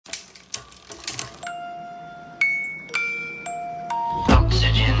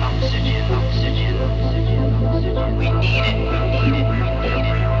We need it.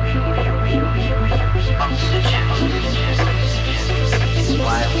 Oxygen.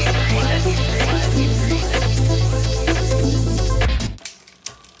 Why we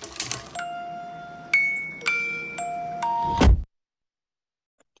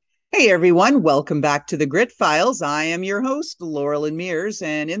Hey everyone, welcome back to the Grit Files. I am your host, Loralyn Mears,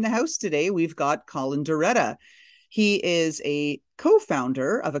 and in the house today we've got Colin Darretta. He is a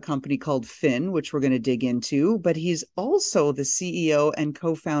co-founder of a company called Fin, which we're going to dig into, but he's also the CEO and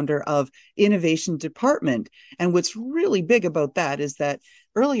co-founder of Innovation Department. And what's really big about that is that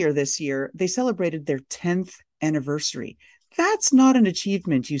earlier this year, they celebrated their 10th anniversary. That's not an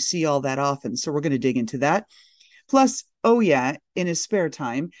achievement you see all that often, so we're going to dig into that. Plus, oh yeah, in his spare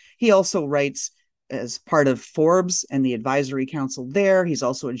time, he also writes as part of Forbes and the advisory council there. He's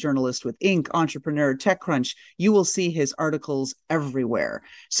also a journalist with Inc., Entrepreneur, TechCrunch. You will see his articles everywhere.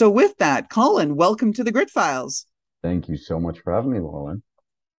 So with that, Colin, welcome to the Grit Files. Thank you so much for having me, Lauren.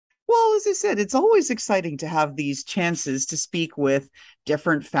 Well, as I said, it's always exciting to have these chances to speak with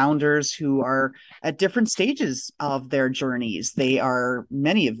different founders who are at different stages of their journeys. They are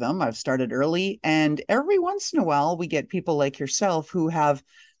many of them. I've started early, and every once in a while, we get people like yourself who have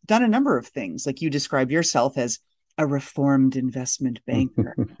done a number of things. Like you describe yourself as a reformed investment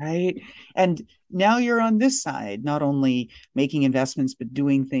banker, right? And now you're on this side, not only making investments, but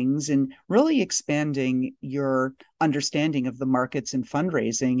doing things and really expanding your understanding of the markets and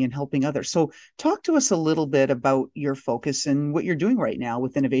fundraising and helping others. So talk to us a little bit about your focus and what you're doing right now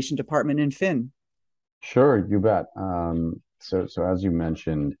with Innovation Department and Fin. Sure, you bet. So as you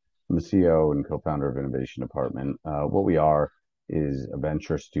mentioned, I'm the CEO and co-founder of Innovation Department. What we are is a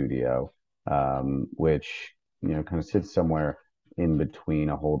venture studio, which kind of sits somewhere in between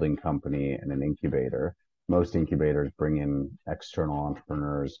a holding company and an incubator. Most incubators bring in external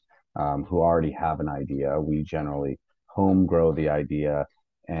entrepreneurs who already have an idea. We generally home grow the idea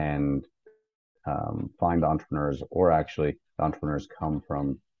and find entrepreneurs, or actually, the entrepreneurs come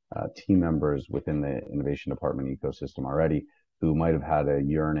from team members within the innovation department ecosystem already who might have had a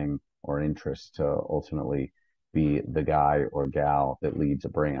yearning or interest to ultimately be the guy or gal that leads a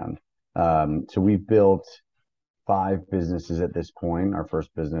brand. So we've built 5 businesses at this point. Our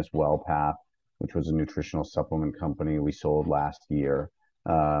first business, WellPath, which was a nutritional supplement company, we sold last year.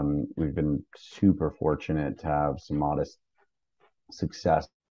 We've been super fortunate to have some modest success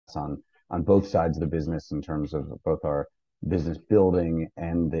on both sides of the business in terms of both our business building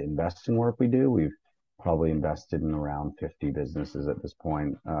and the investing work we do. We've probably invested in around 50 businesses at this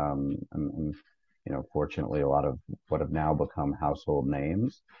point. And fortunately, a lot of what have now become household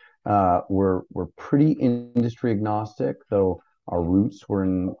names. We're pretty industry agnostic, though our roots were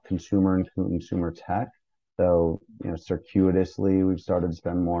in consumer and consumer tech. Though, circuitously, we've started to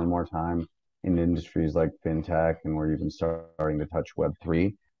spend more and more time in industries like fintech, and we're even starting to touch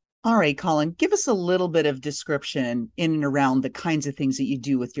Web3. All right, Colin, give us a little bit of description in and around the kinds of things that you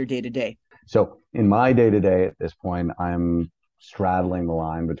do with your day to day. So in my day to day at this point, I'm straddling the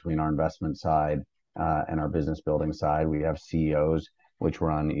line between our investment side and our business building side. We have CEOs, which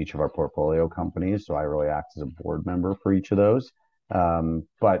run each of our portfolio companies. So I really act as a board member for each of those.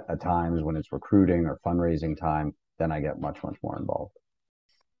 But at times when it's recruiting or fundraising time, then I get much, much more involved.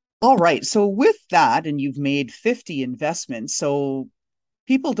 All right. So with that, and you've made 50 investments. So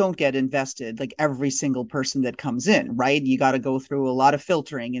people don't get invested like every single person that comes in, right? You got to go through a lot of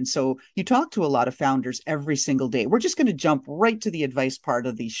filtering. And so you talk to a lot of founders every single day. We're just going to jump right to the advice part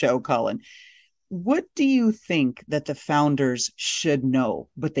of the show, Colin. What do you think that the founders should know,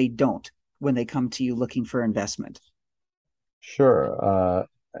 but they don't when they come to you looking for investment? Sure.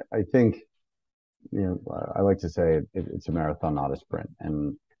 I think, I like to say it's a marathon, not a sprint.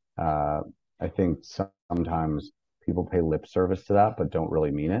 And I think sometimes people pay lip service to that, but don't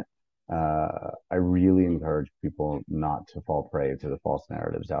really mean it. I really encourage people not to fall prey to the false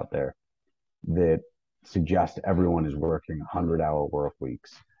narratives out there that suggest everyone is working 100-hour work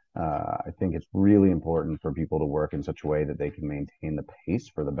weeks. I think it's really important for people to work in such a way that they can maintain the pace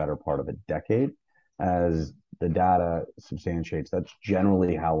for the better part of a decade. As the data substantiates, that's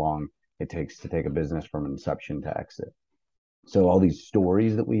generally how long it takes to take a business from inception to exit. So all these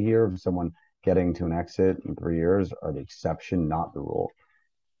stories that we hear of someone getting to an exit in 3 years are the exception, not the rule.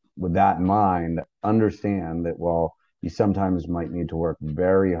 With that in mind, understand that while you sometimes might need to work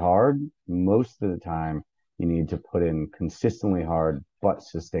very hard, most of the time you need to put in consistently hard but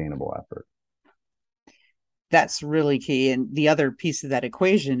sustainable effort. That's really key. And the other piece of that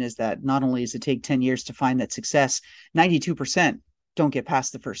equation is that not only does it take 10 years to find that success, 92% don't get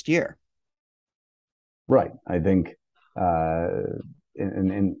past the first year. Right. I think,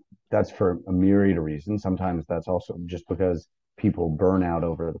 and that's for a myriad of reasons. Sometimes that's also just because people burn out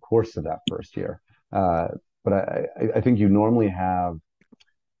over the course of that first year. Uh, but I think you normally have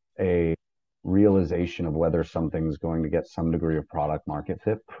a realization of whether something's going to get some degree of product market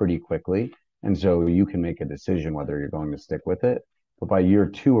fit pretty quickly. And so you can make a decision whether you're going to stick with it. But by year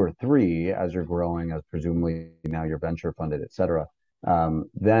 2 or 3, as you're growing, as presumably now you're venture funded, et cetera,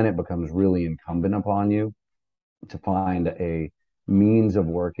 then it becomes really incumbent upon you to find a means of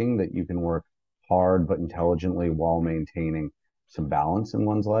working that you can work hard but intelligently while maintaining some balance in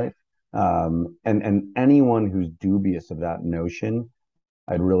one's life. And anyone who's dubious of that notion,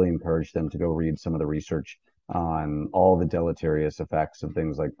 I'd really encourage them to go read some of the research on all the deleterious effects of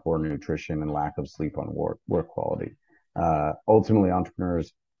things like poor nutrition and lack of sleep on work quality. Ultimately,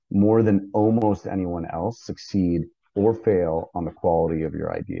 entrepreneurs, more than almost anyone else, succeed or fail on the quality of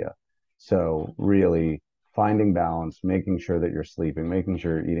your idea. So really finding balance, making sure that you're sleeping, making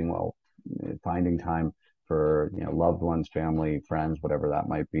sure you're eating well, finding time for loved ones, family, friends, whatever that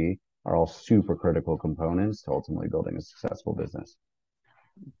might be, are all super critical components to ultimately building a successful business.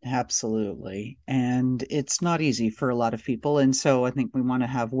 Absolutely. And it's not easy for a lot of people. And so I think we want to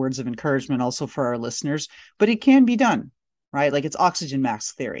have words of encouragement also for our listeners, but it can be done, right? Like it's oxygen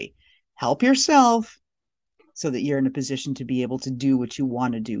mask theory. Help yourself so that you're in a position to be able to do what you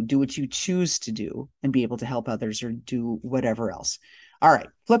want to do what you choose to do, and be able to help others or do whatever else. All right,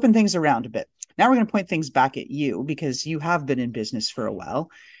 flipping things around a bit. Now we're going to point things back at you because you have been in business for a while.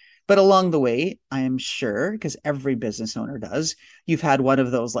 But along the way, I am sure, because every business owner does, you've had one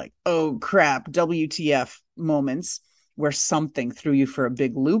of those like, oh crap, WTF moments where something threw you for a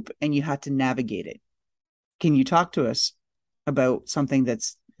big loop and you had to navigate it. Can you talk to us about something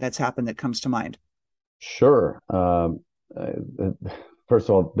that's happened that comes to mind? Sure. First of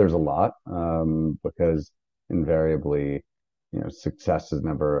all, there's a lot because invariably, success is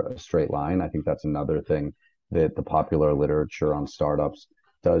never a straight line. I think that's another thing that the popular literature on startups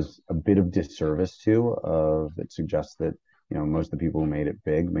does a bit of disservice to. Of it suggests that most of the people who made it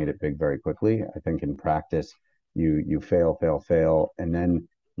big very quickly. I think in practice, you fail, fail, fail, and then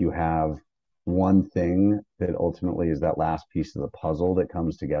you have one thing that ultimately is that last piece of the puzzle that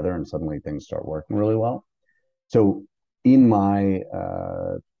comes together, and suddenly things start working really well. So, in my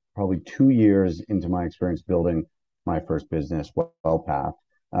probably 2 years into my experience building my first business, WellPath,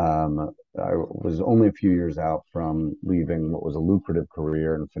 I was only a few years out from leaving what was a lucrative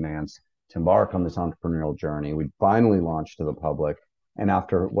career in finance to embark on this entrepreneurial journey. We finally launched to the public, and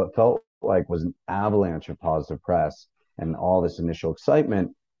after what felt like was an avalanche of positive press and all this initial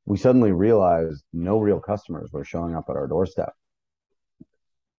excitement, we suddenly realized no real customers were showing up at our doorstep.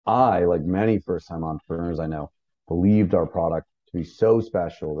 I, like many first time entrepreneurs I know, believed our product to be so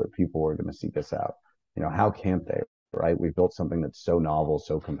special that people were going to seek us out. How can't they, right? We've built something that's so novel,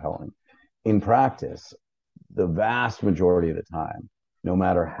 so compelling. In practice, the vast majority of the time, no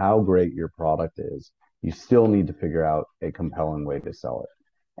matter how great your product is, you still need to figure out a compelling way to sell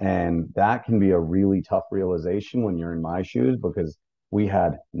it. And that can be a really tough realization when you're in my shoes, because we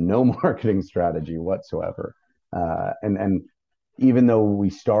had no marketing strategy whatsoever. And even though we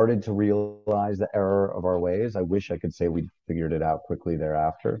started to realize the error of our ways, I wish I could say we figured it out quickly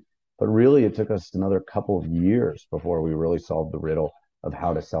thereafter. But really, it took us another couple of years before we really solved the riddle of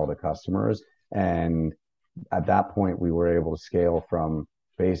how to sell to customers. And at that point, we were able to scale from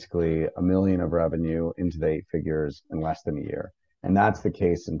basically $1 million of revenue into the 8 figures in less than a year. And that's the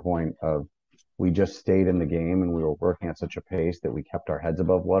case in point of we just stayed in the game, and we were working at such a pace that we kept our heads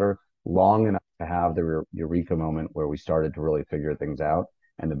above water long enough to have the eureka moment where we started to really figure things out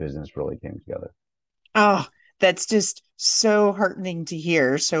and the business really came together. Oh, that's just so heartening to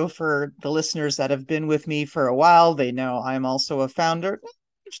hear. So, for the listeners that have been with me for a while, they know I'm also a founder.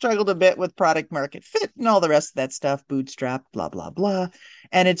 I've struggled a bit with product market fit and all the rest of that stuff, bootstrap, blah, blah, blah.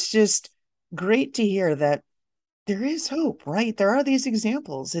 And it's just great to hear that there is hope, right? There are these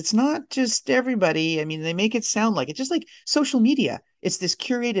examples. It's not just everybody. I mean, they make it sound like it's just like social media. It's this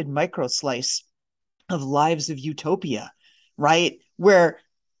curated micro slice of lives of utopia, right? Where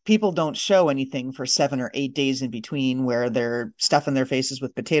people don't show anything for 7 or 8 days in between, where they're stuffing their faces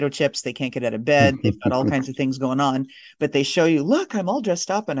with potato chips. They can't get out of bed. They've got all kinds of things going on, but they show you, look, I'm all dressed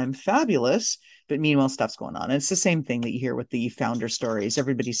up and I'm fabulous. But meanwhile, stuff's going on. And it's the same thing that you hear with the founder stories.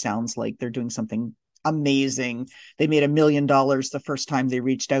 Everybody sounds like they're doing something amazing. They made $1 million the first time they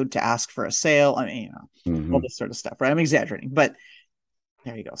reached out to ask for a sale. I mean, all Mm-hmm. this sort of stuff, right? I'm exaggerating, but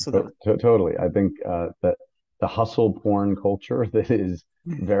there you go. So Totally. I think that the hustle porn culture that is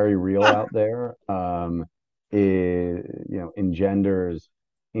very real out there engenders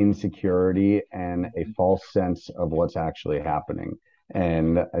insecurity and a false sense of what's actually happening.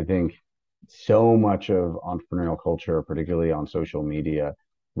 And I think so much of entrepreneurial culture, particularly on social media,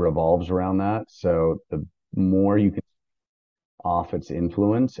 revolves around that. So the more you can off its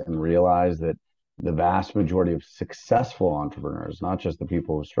influence and realize that the vast majority of successful entrepreneurs, not just the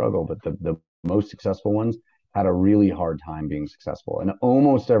people who struggle, but the most successful ones, had a really hard time being successful. And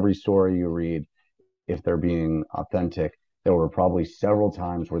almost every story you read, if they're being authentic, there were probably several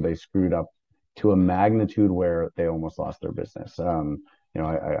times where they screwed up to a magnitude where they almost lost their business.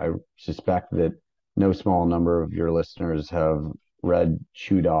 I suspect that no small number of your listeners have read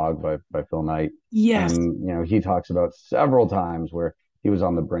Shoe Dog by Phil Knight. Yes. And, he talks about several times where he was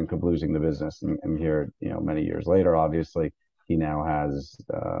on the brink of losing the business. And here, many years later, obviously, he now has,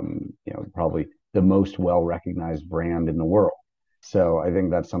 probably the most well-recognized brand in the world. So I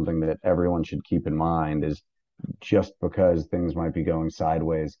think that's something that everyone should keep in mind is just because things might be going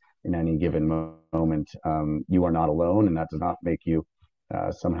sideways in any given moment, you are not alone, and that does not make you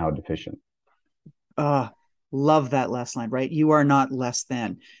somehow deficient. Love that last line, right? You are not less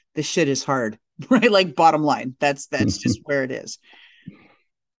than. This shit is hard, right? Like bottom line. That's just where it is.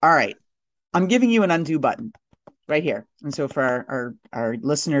 All right. I'm giving you an undo button right here. And so for our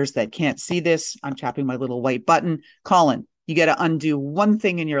listeners that can't see this, I'm tapping my little white button. Colin, you got to undo one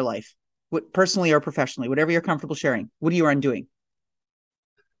thing in your life, personally or professionally, whatever you're comfortable sharing. What are you undoing?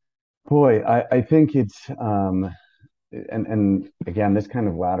 Boy, I think it's and again, this kind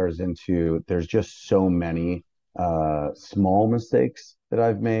of ladders into there's just so many small mistakes that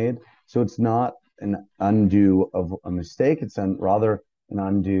I've made. So it's not an undo of a mistake, it's rather an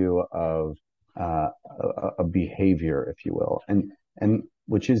undo of a behavior, if you will. And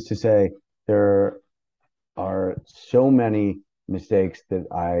which is to say, there are so many mistakes that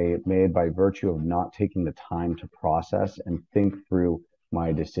I made by virtue of not taking the time to process and think through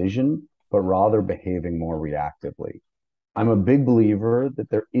my decision, but rather behaving more reactively. I'm a big believer that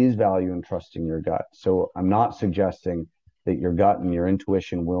there is value in trusting your gut. So I'm not suggesting that your gut and your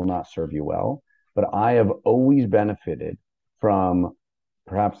intuition will not serve you well, but I have always benefited from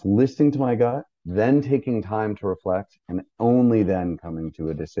perhaps listening to my gut, then taking time to reflect, and only then coming to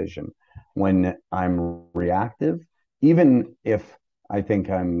a decision. When I'm reactive, even if I think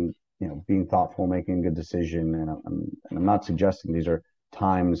I'm, being thoughtful, making a good decision, and I'm not suggesting these are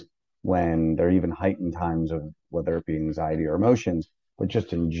times when there are even heightened times of whether it be anxiety or emotions, but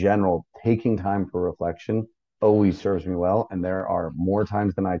just in general, taking time for reflection always serves me well. And there are more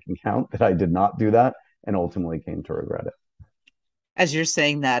times than I can count that I did not do that and ultimately came to regret it. As you're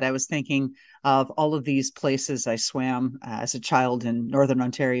saying that, I was thinking of all of these places I swam as a child in Northern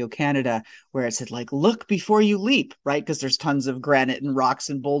Ontario, Canada, where it said, like, look before you leap, right? Because there's tons of granite and rocks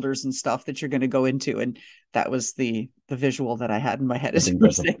and boulders and stuff that you're going to go into. And that was the visual that I had in my head I as you think were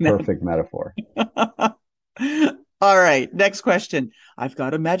that's a saying perfect metaphor. that. All right, next question. I've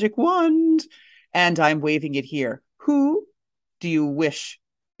got a magic wand and I'm waving it here. Who do you wish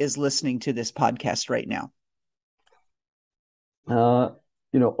is listening to this podcast right now? Uh,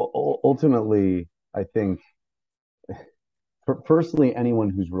 ultimately, I think firstly, anyone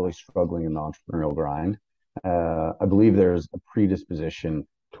who's really struggling in the entrepreneurial grind, I believe there's a predisposition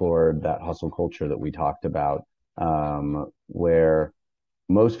toward that hustle culture that we talked about, where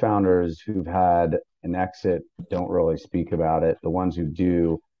most founders who've had an exit don't really speak about it. The ones who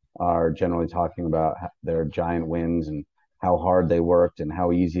do are generally talking about their giant wins and how hard they worked and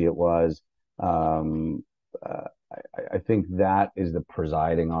how easy it was. I think that is the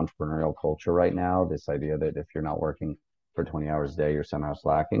presiding entrepreneurial culture right now. This idea that if you're not working for 20 hours a day, you're somehow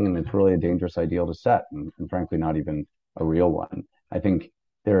slacking. And it's really a dangerous ideal to set, and frankly, not even a real one. I think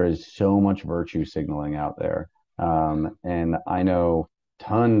there is so much virtue signaling out there. And I know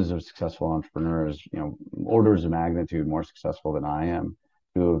tons of successful entrepreneurs, orders of magnitude more successful than I am,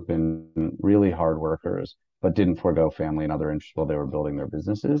 who have been really hard workers, but didn't forego family and other interests while they were building their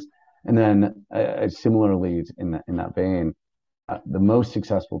businesses. And then, similarly, in that vein, the most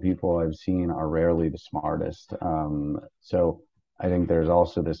successful people I've seen are rarely the smartest. So I think there's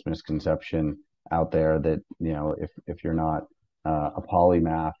also this misconception out there that if you're not a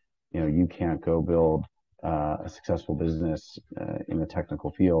polymath, you can't go build a successful business in a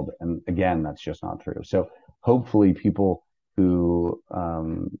technical field. And again, that's just not true. So hopefully, people who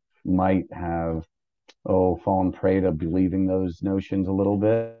might have fallen prey to believing those notions a little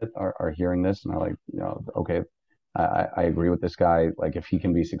bit are hearing this and are like, okay, I agree with this guy. Like, if he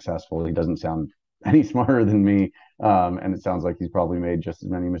can be successful, he doesn't sound any smarter than me. And it sounds like he's probably made just as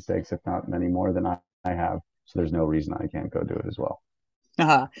many mistakes, if not many more than I have. So there's no reason I can't go do it as well.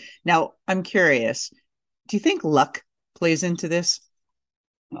 Now, I'm curious, do you think luck plays into this?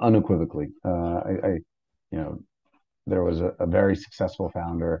 Unequivocally. I there was a very successful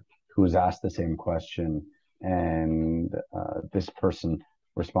founder who was asked the same question, and this person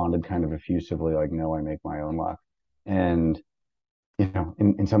responded kind of effusively, like, "No, I make my own luck." And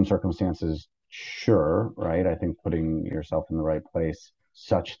in some circumstances, sure, right? I think putting yourself in the right place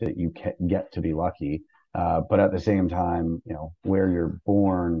such that you can get to be lucky. But at the same time, where you're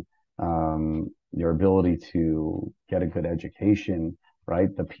born, your ability to get a good education,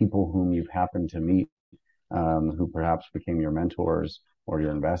 right? The people whom you've happened to meet, who perhaps became your mentors or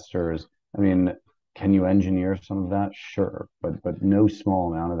your investors. I mean, can you engineer some of that? Sure, but no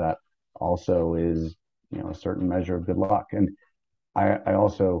small amount of that also is, a certain measure of good luck. And I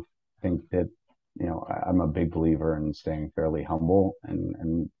also think that, I'm a big believer in staying fairly humble,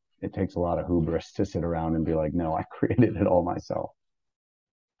 and it takes a lot of hubris to sit around and be like, no, I created it all myself.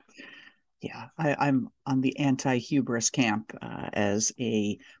 Yeah, I'm on the anti-hubris camp as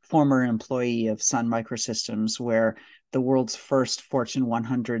a former employee of Sun Microsystems, where the world's first Fortune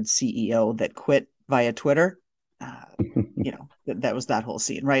 100 CEO that quit via Twitter, uh, that was that whole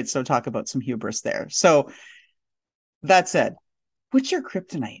scene, right? So talk about some hubris there. So that said, what's your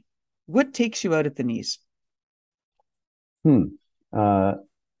kryptonite? What takes you out at the knees? Hmm. Uh,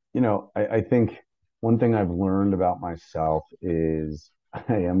 I think one thing I've learned about myself is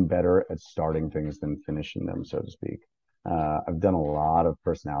I am better at starting things than finishing them, so to speak. I've done a lot of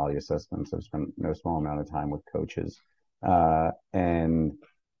personality assessments. I've spent no small amount of time with coaches. And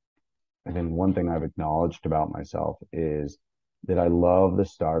I think one thing I've acknowledged about myself is that I love the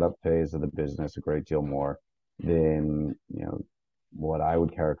startup phase of the business a great deal more than, what I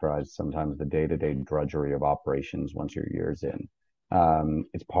would characterize sometimes the day-to-day drudgery of operations once you're years in.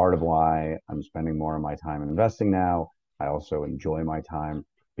 It's part of why I'm spending more of my time investing now. I also enjoy my time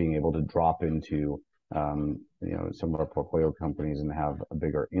being able to drop into, some of our portfolio companies and have a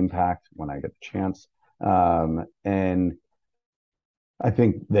bigger impact when I get the chance. And I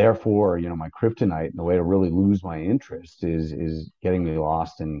think therefore, my kryptonite and the way to really lose my interest is getting me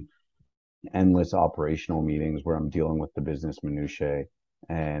lost in endless operational meetings where I'm dealing with the business minutiae.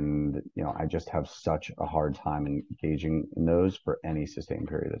 And, I just have such a hard time engaging in those for any sustained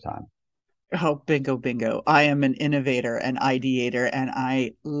period of time. Oh, bingo, bingo. I am an innovator and ideator, and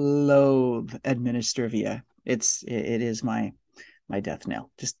I loathe administrivia. It is my death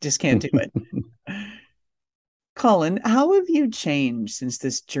knell. Just can't do it. Colin, how have you changed since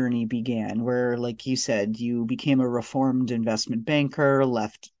this journey began? Where, like you said, you became a reformed investment banker,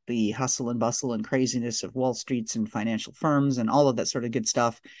 left the hustle and bustle and craziness of Wall Streets and financial firms and all of that sort of good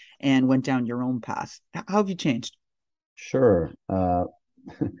stuff, and went down your own path. How have you changed? Sure. I've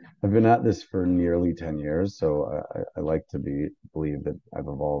been at this for nearly 10 years, so I like to believe that I've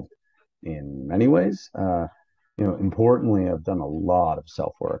evolved in many ways. Importantly, I've done a lot of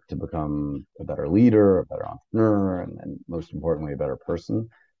self work to become a better leader, a better entrepreneur, and most importantly, a better person.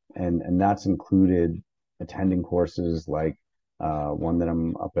 And that's included attending courses like one that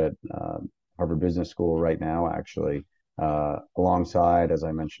I'm up at Harvard Business School right now, actually, alongside, as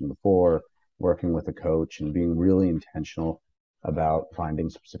I mentioned before, working with a coach and being really intentional about finding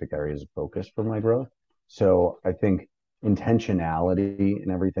specific areas of focus for my growth. So I think intentionality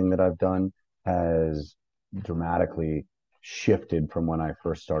in everything that I've done has dramatically shifted from when I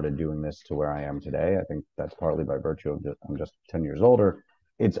first started doing this to where I am today. I think that's partly by virtue of I'm just 10 years older.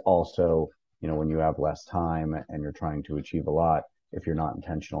 It's also, when you have less time and you're trying to achieve a lot, if you're not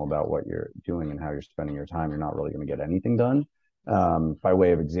intentional about what you're doing and how you're spending your time, you're not really going to get anything done. By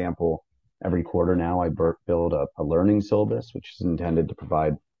way of example, every quarter now I build a learning syllabus, which is intended to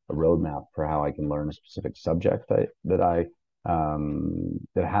provide a roadmap for how I can learn a specific subject that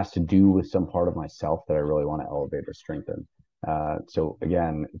has to do with some part of myself that I really want to elevate or strengthen. So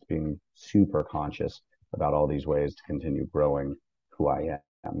again, it's being super conscious about all these ways to continue growing who I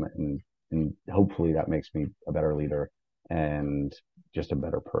am, and hopefully that makes me a better leader and just a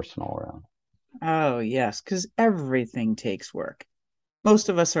better person all around. Oh, yes, because everything takes work. Most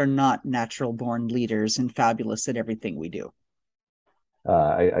of us are not natural born leaders and fabulous at everything we do.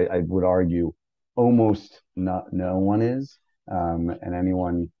 I would argue almost not no one is, and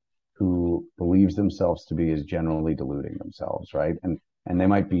anyone who believes themselves to be is generally deluding themselves, right? And they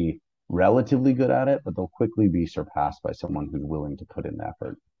might be relatively good at it, but they'll quickly be surpassed by someone who's willing to put in the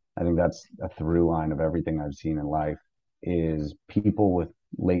effort. I think that's a through line of everything I've seen in life is people with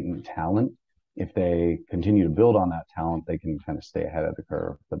latent talent. If they continue to build on that talent, they can kind of stay ahead of the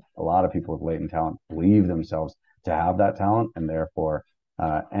curve. But a lot of people with latent talent believe themselves to have that talent and therefore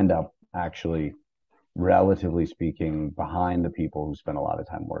end up actually, relatively speaking, behind the people who spend a lot of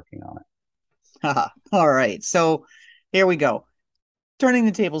time working on it. All right. So here we go. turning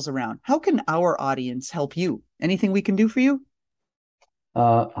the tables around, how can our audience help you? Anything we can do for you?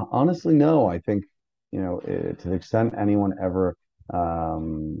 Honestly, no. I think, to the extent anyone ever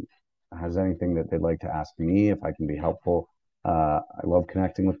um, has anything that they'd like to ask me, if I can be helpful, I love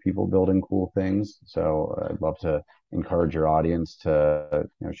connecting with people building cool things. So I'd love to encourage your audience to,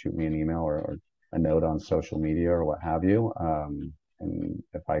 shoot me an email or a note on social media or what have you. And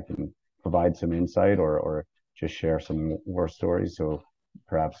if I can provide some insight or just share some war stories, so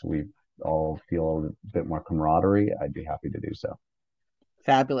perhaps we all feel a bit more camaraderie, I'd be happy to do so.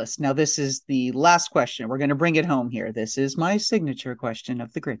 Fabulous. Now, this is the last question. We're going to bring it home here. This is my signature question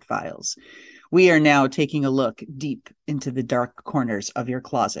of the Grit Files. We are now taking a look deep into the dark corners of your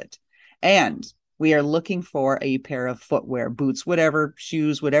closet. And we are looking for a pair of footwear, boots, whatever,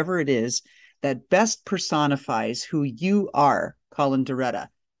 shoes, whatever it is that best personifies who you are, Colin Darretta.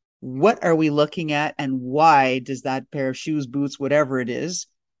 What are we looking at, and why does that pair of shoes, boots, whatever it is,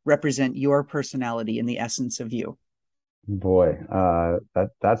 represent your personality and the essence of you? Boy,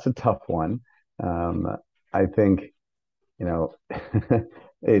 that's a tough one. I think, you know,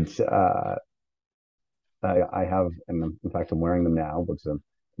 it's I have, and in fact, I'm wearing them now because I'm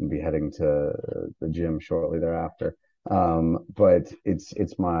going to be heading to the gym shortly thereafter. But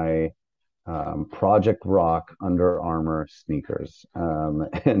it's my Project Rock Under Armour sneakers,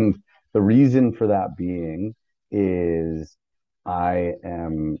 and the reason for that being is I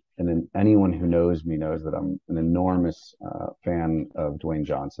am, and anyone who knows me knows that I'm an enormous fan of Dwayne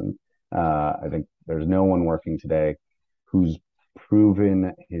Johnson. I think there's no one working today who's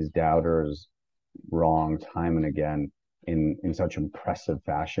proven his doubters wrong time and again in such impressive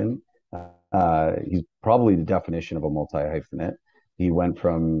fashion. He's probably the definition of a multi hyphenate. He went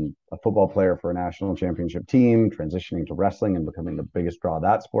from a football player for a national championship team, transitioning to wrestling and becoming the biggest draw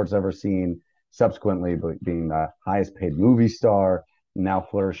that sport's ever seen, subsequently being the highest paid movie star, now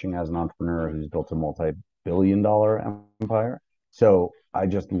flourishing as an entrepreneur who's built a multi-billion-dollar empire. So I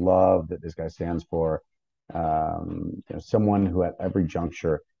just love that this guy stands for someone who at every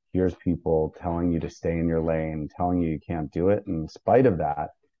juncture hears people telling you to stay in your lane, telling you can't do it. And in spite of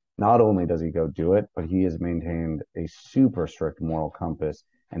that, not only does he go do it, but he has maintained a super strict moral compass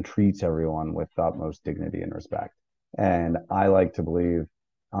and treats everyone with utmost dignity and respect. And I like to believe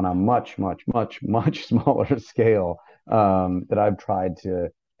on a much, much, much, much smaller scale that I've tried to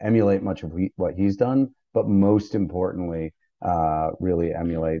emulate much of what he's done, but most importantly, really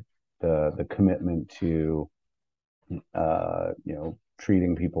emulate the commitment to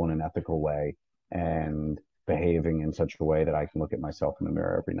treating people in an ethical way and behaving in such a way that I can look at myself in the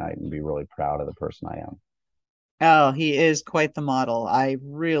mirror every night and be really proud of the person I am. Oh, he is quite the model. I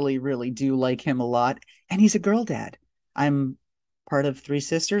really, really do like him a lot. And he's a girl dad. I'm part of three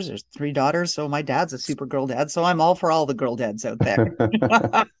sisters. There's three daughters. So my dad's a super girl dad. So I'm all for all the girl dads out there.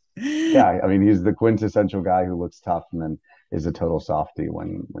 Yeah, I mean, he's the quintessential guy who looks tough and then is a total softie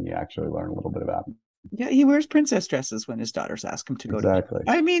when you actually learn a little bit about him. Yeah, he wears princess dresses when his daughters ask him to go to bed. Exactly.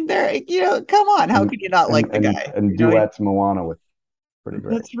 I mean, there, come on. How And could you not and like the and guy? and duets Moana with pretty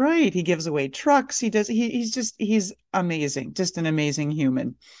great. That's right. He gives away trucks. He does. He's amazing. Just an amazing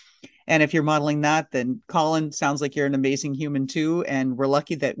human. And if you're modeling that, then Colin, sounds like you're an amazing human too. And we're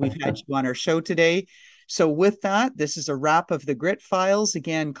lucky that we've had you on our show today. So with that, this is a wrap of the Grit Files.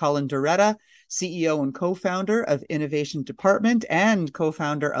 Again, Colin Darretta, CEO and co-founder of Innovation Department and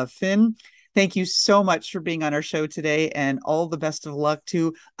co-founder of Finn. Thank you so much for being on our show today, and all the best of luck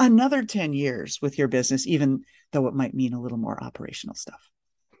to another 10 years with your business, even though it might mean a little more operational stuff.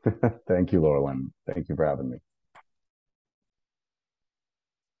 Thank you, Loralyn. Thank you for having me.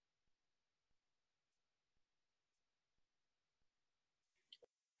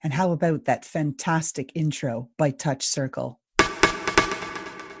 And how about that fantastic intro by Touch Circle?